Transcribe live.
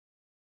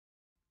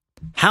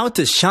How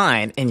to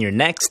shine in your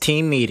next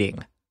team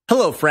meeting.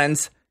 Hello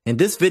friends, in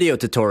this video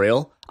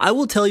tutorial, I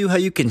will tell you how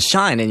you can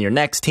shine in your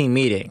next team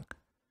meeting.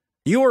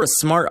 You are a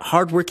smart,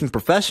 hardworking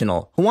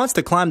professional who wants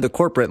to climb the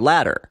corporate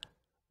ladder.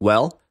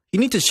 Well, you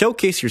need to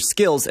showcase your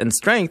skills and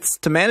strengths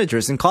to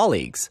managers and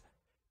colleagues.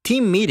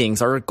 Team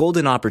meetings are a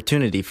golden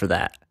opportunity for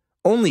that,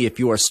 only if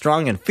you are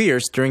strong and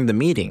fierce during the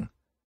meeting.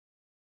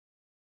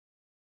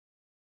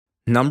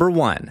 Number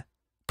 1.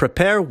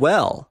 Prepare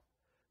well.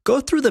 Go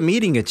through the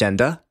meeting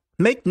agenda,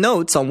 make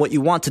notes on what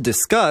you want to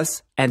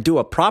discuss, and do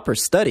a proper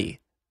study.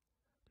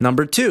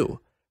 Number 2.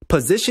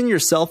 Position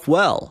yourself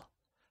well.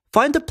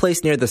 Find a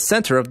place near the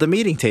center of the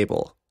meeting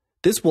table.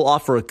 This will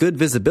offer a good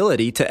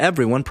visibility to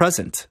everyone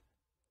present.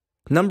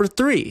 Number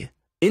 3.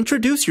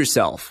 Introduce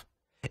yourself.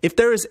 If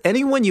there is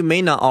anyone you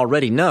may not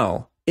already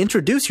know,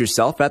 introduce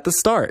yourself at the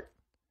start.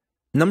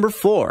 Number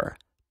 4.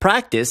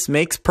 Practice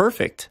makes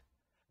perfect.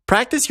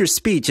 Practice your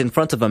speech in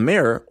front of a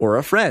mirror or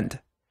a friend.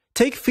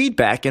 Take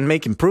feedback and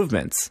make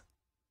improvements.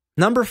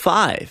 Number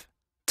 5.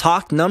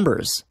 Talk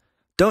numbers.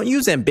 Don't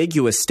use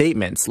ambiguous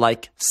statements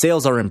like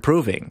sales are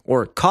improving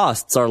or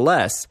costs are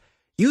less.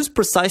 Use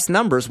precise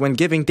numbers when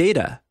giving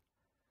data.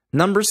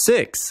 Number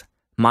 6.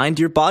 Mind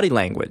your body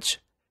language.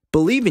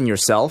 Believe in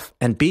yourself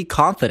and be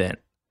confident.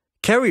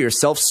 Carry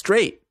yourself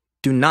straight.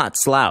 Do not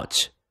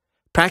slouch.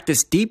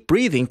 Practice deep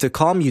breathing to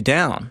calm you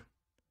down.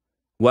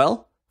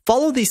 Well,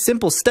 follow these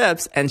simple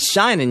steps and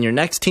shine in your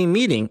next team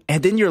meeting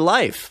and in your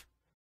life.